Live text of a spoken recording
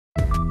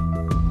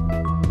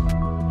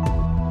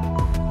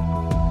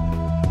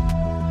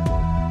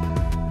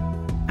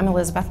I'm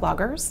Elizabeth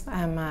Loggers.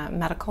 I'm a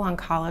medical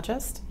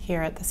oncologist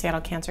here at the Seattle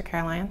Cancer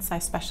Care Alliance. I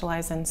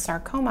specialize in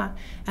sarcoma,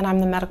 and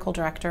I'm the medical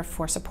director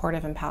for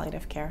supportive and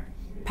palliative care.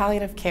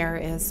 Palliative care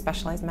is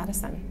specialized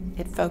medicine.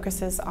 It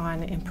focuses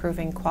on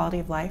improving quality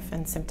of life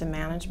and symptom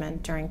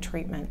management during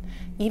treatment,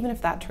 even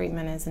if that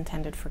treatment is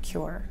intended for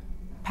cure.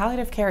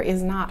 Palliative care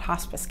is not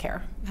hospice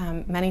care.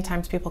 Many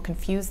times people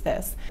confuse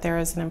this. There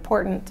is an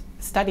important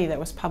study that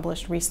was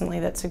published recently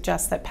that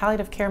suggests that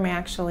palliative care may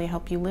actually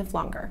help you live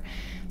longer.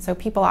 So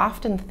people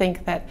often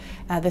think that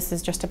this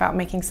is just about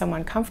making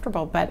someone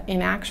comfortable, but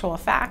in actual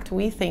fact,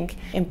 we think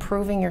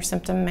improving your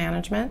symptom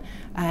management,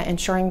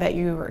 ensuring that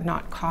you're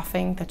not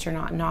coughing, that you're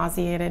not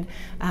nauseated,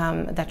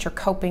 that you're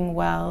coping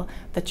well,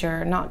 that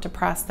you're not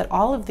depressed, that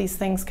all of these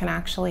things can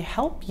actually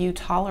help you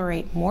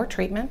tolerate more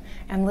treatment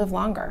and live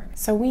longer.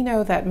 So we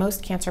know that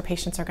most cancer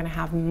patients are going to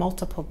have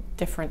multiple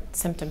different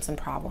symptoms and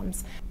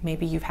problems.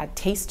 Maybe you've had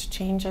taste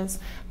changes,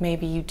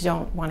 maybe you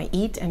don't want to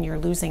eat and you're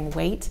losing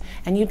weight,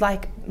 and you'd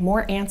like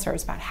more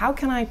answers about how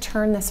can I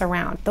turn this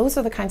around. Those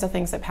are the kinds of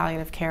things that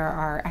palliative care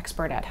are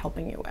expert at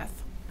helping you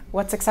with.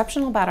 What's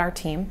exceptional about our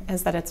team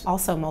is that it's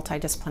also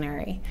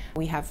multidisciplinary.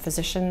 We have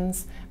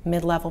physicians,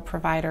 mid-level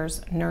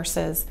providers,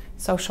 nurses,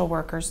 social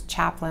workers,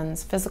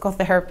 chaplains, physical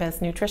therapists,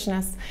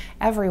 nutritionists,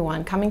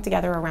 everyone coming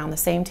together around the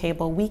same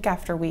table week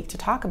after week to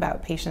talk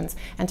about patients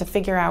and to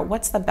figure out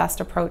what's the best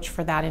approach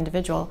for that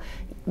individual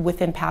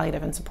within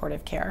palliative and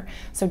supportive care.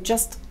 So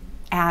just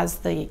as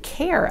the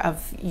care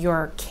of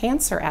your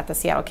cancer at the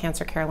Seattle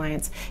Cancer Care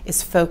Alliance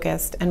is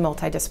focused and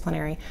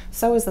multidisciplinary,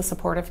 so is the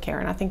supportive care,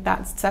 and I think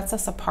that sets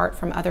us apart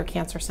from other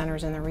cancer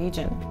centers in the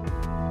region.